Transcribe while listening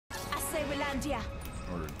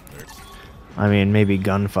I mean, maybe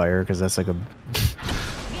gunfire, because that's like a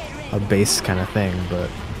base kind of thing, but...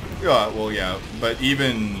 Yeah, well, yeah, but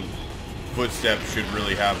even footsteps should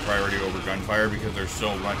really have priority over gunfire, because there's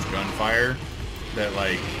so much gunfire that,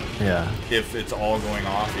 like, yeah, if it's all going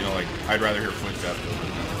off, you know, like, I'd rather hear footsteps over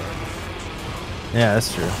gunfire. Yeah,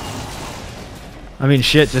 that's true. I mean,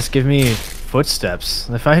 shit, just give me footsteps.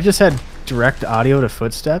 If I just had direct audio to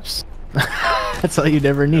footsteps, that's all you'd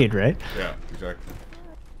ever need, right? Yeah, exactly.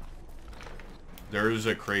 There is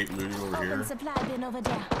a crate looted over here.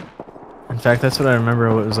 In fact, that's what I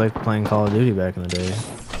remember what it was like playing Call of Duty back in the day.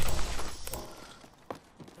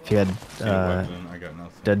 If you had I got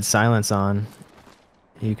nothing. dead silence on,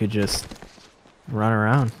 you could just run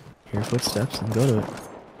around, hear footsteps, and go to it.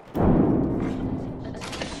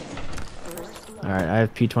 Alright, I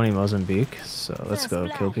have P20 Mozambique, so let's go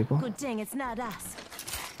kill people. Good thing it's not us.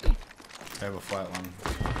 I have a flatline.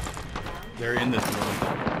 They're in this room.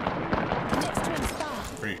 Next ring star.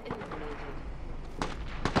 Pretty.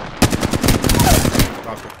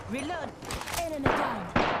 Reload. Enemy down.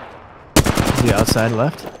 Is he outside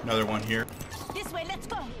left? Another one here. This way, let's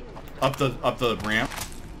go. Up the ramp.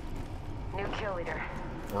 New kill leader.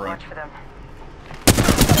 Or Watch for them.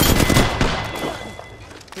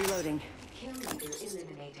 Reloading. Kill leader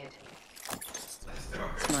eliminated.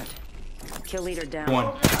 Smart. Kill leader down. One.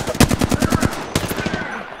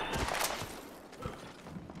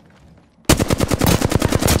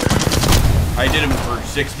 I did him for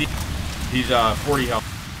 60. He's 40 health.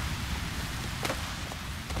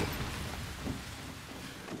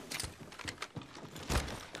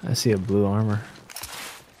 I see a blue armor.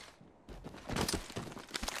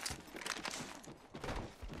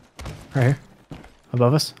 Right here.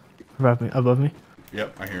 Above us. Above me.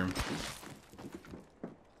 Yep, I hear him.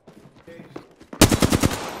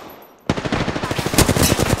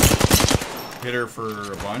 Hit her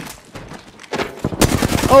for a bunch.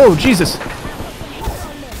 Oh, Jesus!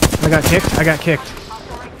 I got kicked.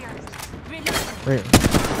 Wait.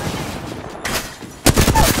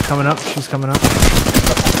 Coming up. She's coming up.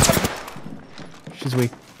 She's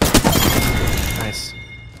weak. Nice.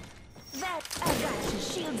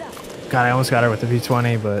 God, I almost got her with the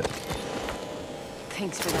V20, but...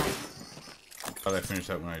 Thanks for that. Thought I finished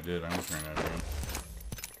that when I did. I almost ran out of room.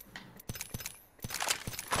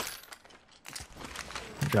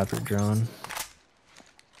 Drop your drone.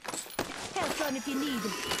 Help on if you need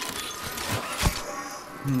it.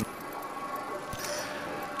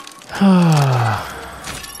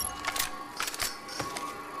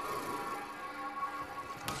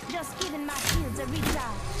 Just giving my shields a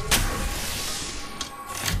recharge.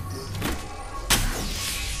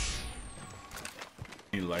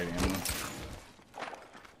 Need light ammo.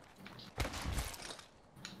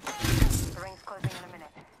 The ring's closing in a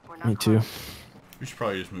minute. We're not Me too. close. We should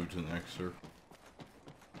probably just move to the next circle.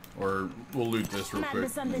 Or we'll loot this real Might be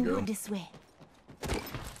quick something and go. good this way.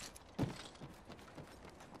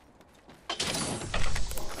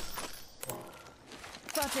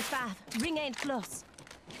 Ring ain't close.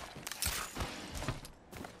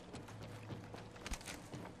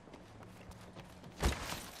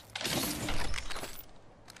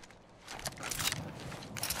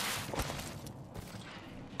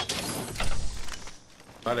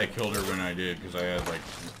 Thought I killed her when I did because I had like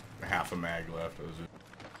half a mag left.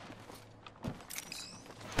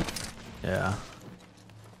 Yeah.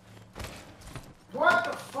 What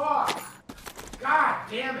the fuck? God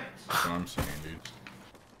damn it! That's what I'm saying, dude.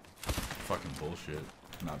 Fucking bullshit.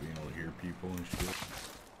 Not being able to hear people and shit.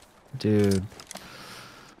 Dude.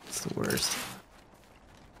 It's the worst.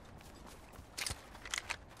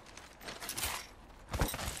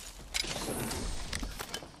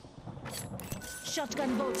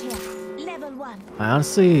 Shotgun bolt here. Level 1. I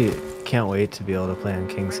honestly can't wait to be able to play on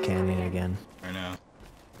Kings Canyon again. I know.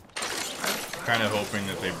 Kind of hoping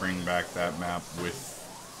that they bring back that map with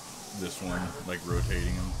this one, like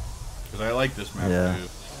rotating them. Because I like this map too.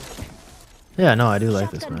 Yeah, no, I do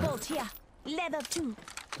like this Shotgun map. bolt here. Level 2.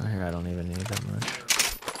 Oh, here, I don't even need that much.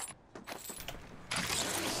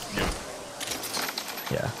 Yep.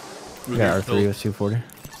 Yeah. We got R3 with 240.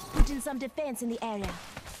 Putting some defense in the area.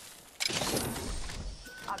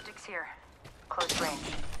 Optics here. Close range.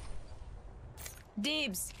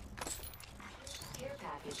 Dibs. Care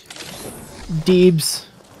package. Deebs.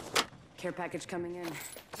 Care package coming in.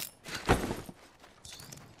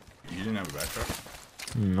 You didn't have a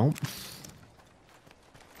backpack? Nope.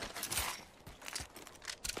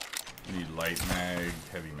 You need light mag,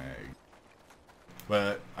 heavy mag.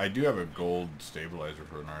 But I do have a gold stabilizer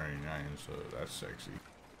for an R99, so that's sexy.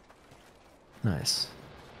 Nice.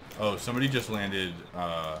 Oh, somebody just landed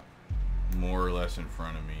more or less in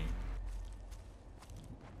front of me.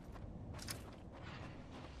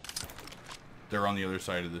 They're on the other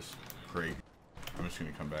side of this crate. I'm just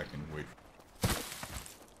gonna come back and wait.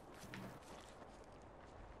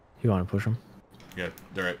 You want to push them? Yeah,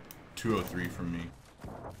 they're at 203 from me.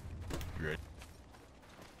 You ready?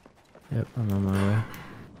 Yep, I'm on my way.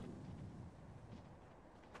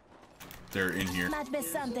 They're in here. Might be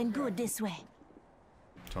something good this way.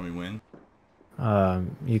 Tell me when.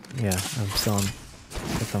 Yeah, I'm still on.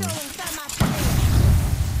 They're coming. Throwing thermite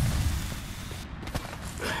grenade.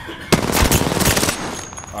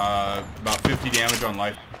 About 50 damage on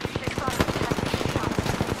life.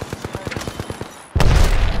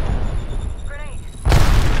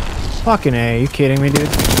 Fucking A, you kidding me, dude? You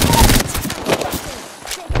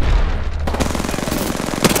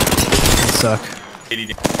suck. 80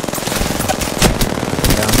 damage.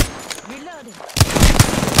 Down. Reloading.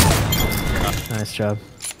 Nice job.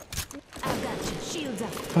 I've got you. Shields up.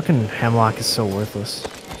 Fucking Hemlock is so worthless.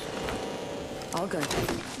 All good.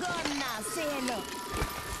 Go on now. Say hello.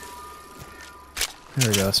 There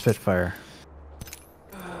we go, Spitfire.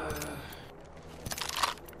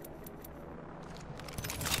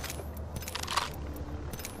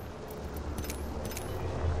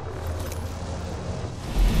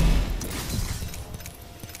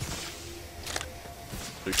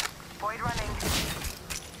 Void running.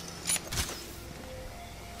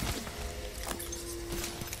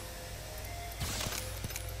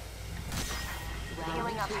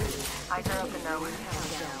 Healing up. Eyes are open though.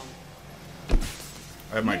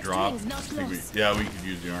 I have my Next drop. ring's not I think close. yeah, we could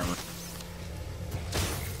use the armor.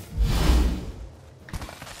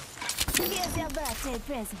 Here's your birthday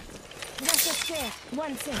present. Just a check.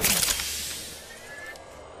 1 second.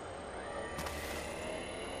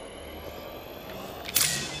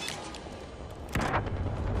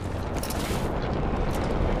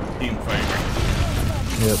 Team fight.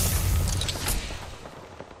 Yep.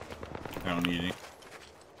 I don't need any.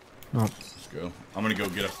 No. Let's go. I'm gonna go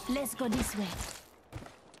get a. Let's go this way.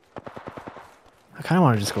 I kind of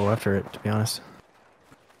want to just go after it, to be honest.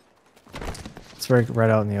 It's right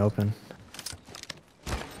out in the open.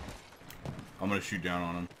 I'm gonna shoot down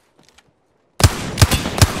on him.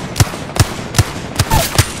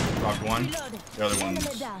 Knocked one. Reloading. The other Enemy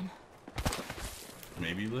one's down.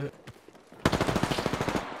 maybe lit.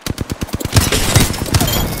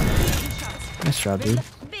 Nice job, dude.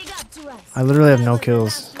 Big up to us. I literally have That no was the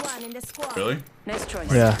kills. last one in the squad. Really? Nice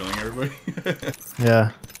choice. Yeah, Killing everybody.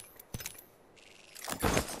 yeah.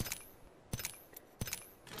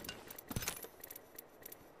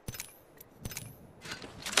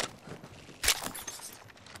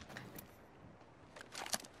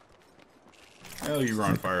 Hell, you were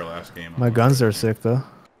on fire last game. My guns are sick, though.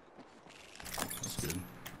 That's good.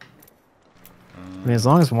 I mean, as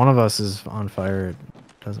long as one of us is on fire, it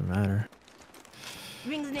doesn't matter.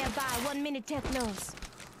 Rings nearby. 1 minute till close.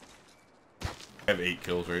 I have 8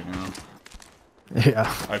 kills right now.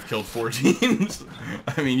 Yeah. I've killed 4 teams.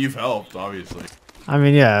 I mean, you've helped, obviously. I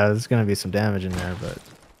mean, yeah, there's gonna be some damage in there, but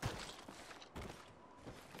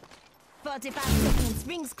 45 seconds.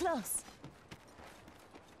 Rings close.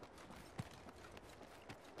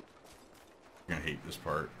 You're gonna hate this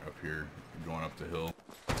part up here, going up the hill.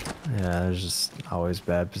 yeah, there's just always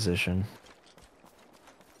bad position.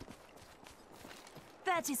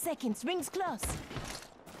 30 seconds. Rings close.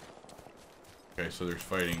 Okay, so there's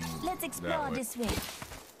fighting Let's explore that way. this way.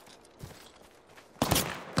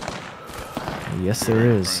 Yes, there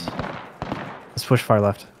is. Let's push far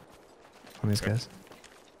left on these guys.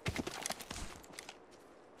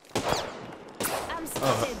 I'm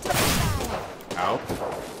spotted. Don't fire. Out.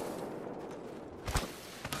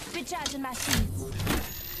 Recharging my shields.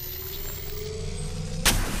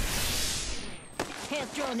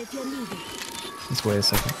 Health drone if you need it. Let's wait a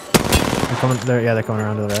second. They're coming. Yeah, they're coming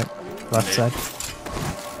around to the right, left side.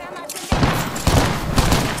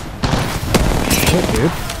 Shit,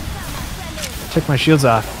 dude. Took my shields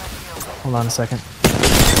off. Hold on a second.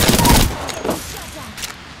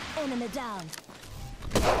 Enemy down.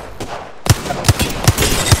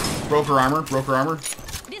 Broke her armor. Broke her armor.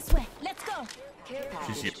 This way. Let's go.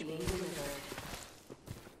 She's here. You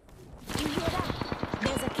hear that?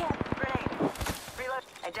 There's a cap. Grenade. Reload.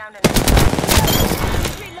 I downed an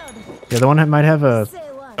Reloading. The other one might have a. Say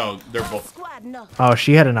what? Oh, they're Whole both. squad no. Oh,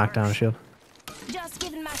 she had a knockdown shield. Just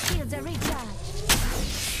giving my shields a recharge.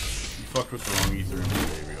 You fucked with the wrong ether,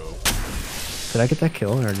 baby. Oh, Did I get that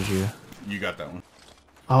kill or did you? you got that one.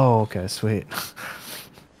 Oh, okay, sweet.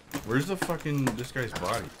 Where's the fucking this guy's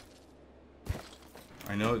body?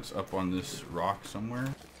 I know it's up on this rock somewhere.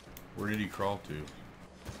 Where did he crawl to?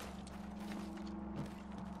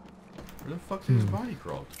 Where the fuck did his body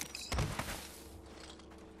crawl?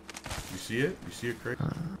 You see it? You see it, Craig?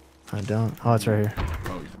 I don't. Oh, it's right here.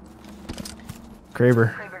 Oh,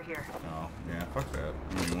 Kraber. Kraber here. oh, yeah, fuck that.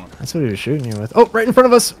 What do you want? That's what he was shooting you with. Oh, right in front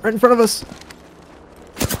of us! Right in front of us!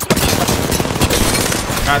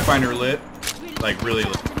 Pathfinder lit. Like, really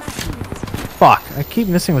lit. Fuck! I keep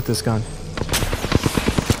missing with this gun.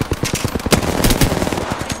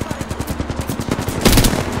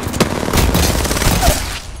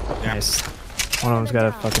 Yeah. Nice. One of them's got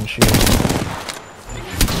a fucking shield.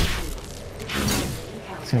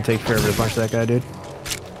 It's gonna take forever to punch that guy, dude.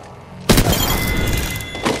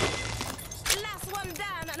 Last one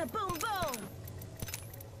down and a boom boom.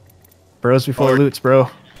 Bros before Oh, loots, bro.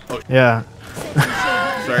 oh. Yeah.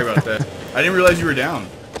 Sorry about that. I didn't realize you were down.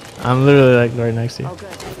 I'm literally like right next to you. Oh,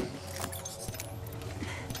 good.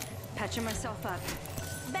 Patching myself up.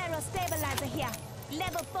 Barrel stabilizer here.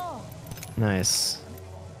 Level 4. Nice.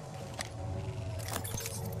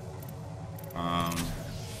 I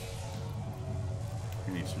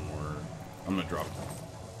need some more. I'm gonna drop.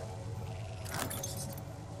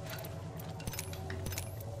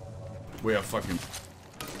 We have fucking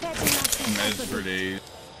meds for days.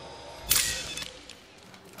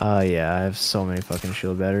 Yeah, I have so many fucking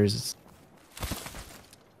shield batteries. It's...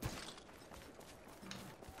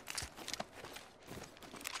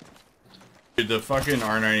 Dude, the fucking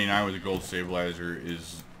R99 with the gold stabilizer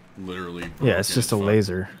is literally broken Yeah, it's just as a fuck.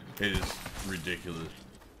 laser. It is ridiculous.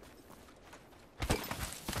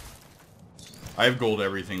 I have gold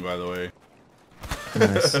everything, by the way.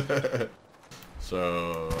 Nice.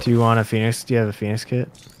 So... Do you want a Phoenix? Do you have a Phoenix kit?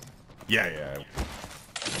 Yeah, yeah.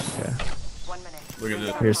 Okay. 1 minute. Look at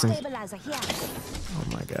this. Here's some. Stabilizer here. Oh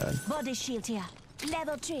my god. Body shield here.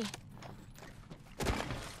 Level 3. The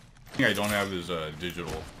thing I don't have is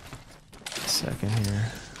digital. Second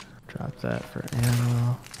here. Drop that for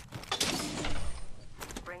ammo.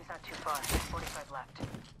 Ring's not too far. 45 left.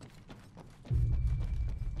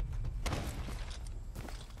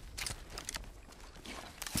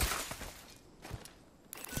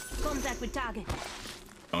 Contact with target.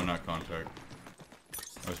 No, not contact.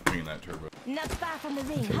 I was pinging that turbo. Not far from the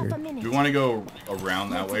ring. Half a minute. Do we want to go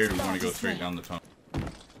around that way, or do we want to go straight down the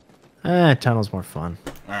tunnel? Tunnel's more fun.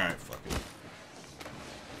 Alright, fuck it.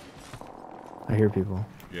 I hear people.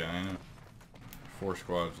 Yeah, I know. 4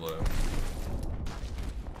 squads left.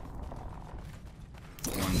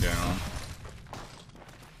 1 down.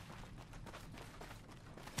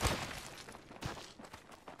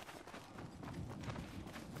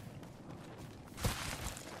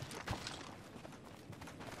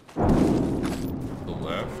 The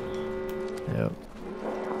left. Yep.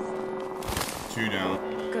 2 down.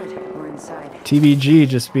 Good. We're inside. TBG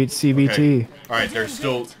just beat CBT. Okay. Alright, there's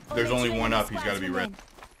only 1 up. He's got to be red.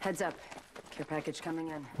 Heads up. Care package coming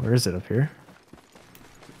in. Where is it? Up here?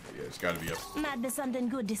 Yeah, it's got to be up. Might be something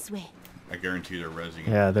good this way. I guarantee they're rezzing.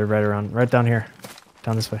 Yeah, they're right down here.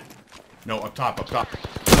 Down this way. No, up top, up top.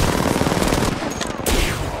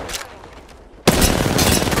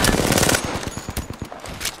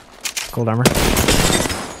 Gold armor.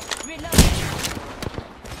 Reload.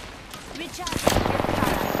 Recharge.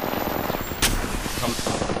 Come.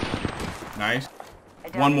 Nice.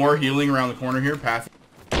 1 more healing around the corner here. Path.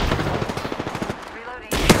 Reloading.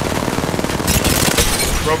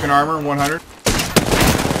 Broken armor, 100.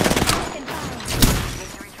 Fucking fire. Need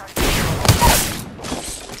to recharge.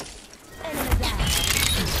 Enemy down.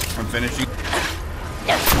 I'm finishing.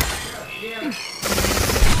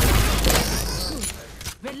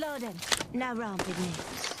 Reloading. Now round with me.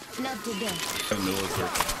 Not today. In the middle of the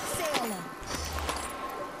circle. Say hello.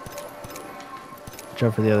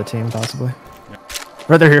 Jump for the other team, possibly.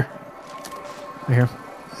 Right, they're here. I hear 'em.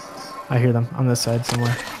 I hear them on this side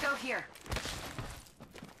somewhere. Go here.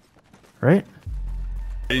 Right?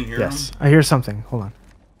 I didn't hear Yes. him. I hear something. Hold on.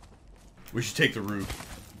 We should take the roof.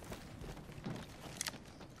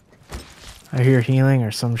 I hear healing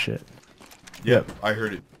or some shit. Yep, I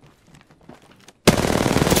heard it.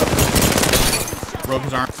 Broke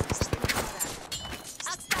his arm. Oxstar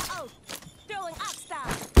out. Throwing Oxstar.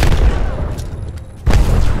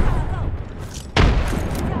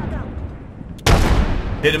 Go.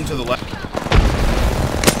 Hit him to the left.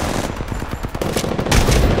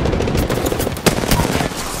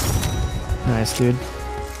 Nice, dude.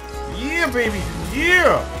 Yeah, baby.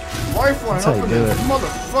 Yeah. Lifeline That's how up you in do this it.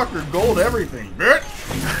 motherfucker. Gold everything, bitch.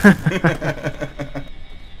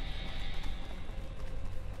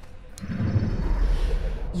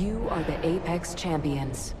 You are the Apex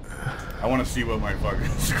champions. I want to see what my fucking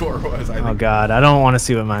score was. I Oh think god, I don't want to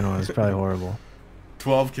see what mine was. Probably horrible.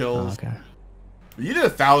 12 kills. Oh, okay. You did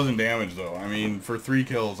 1,000 damage though. I mean, for 3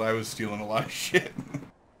 kills, I was stealing a lot of shit.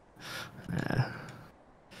 Yeah.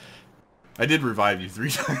 I did revive you 3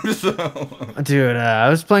 times though. Dude, I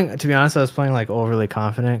was playing. To be honest, I was playing like overly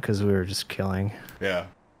confident because we were just killing, Yeah.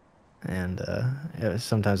 and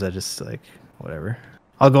sometimes I just like whatever.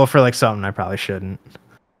 I'll go for like something I probably shouldn't.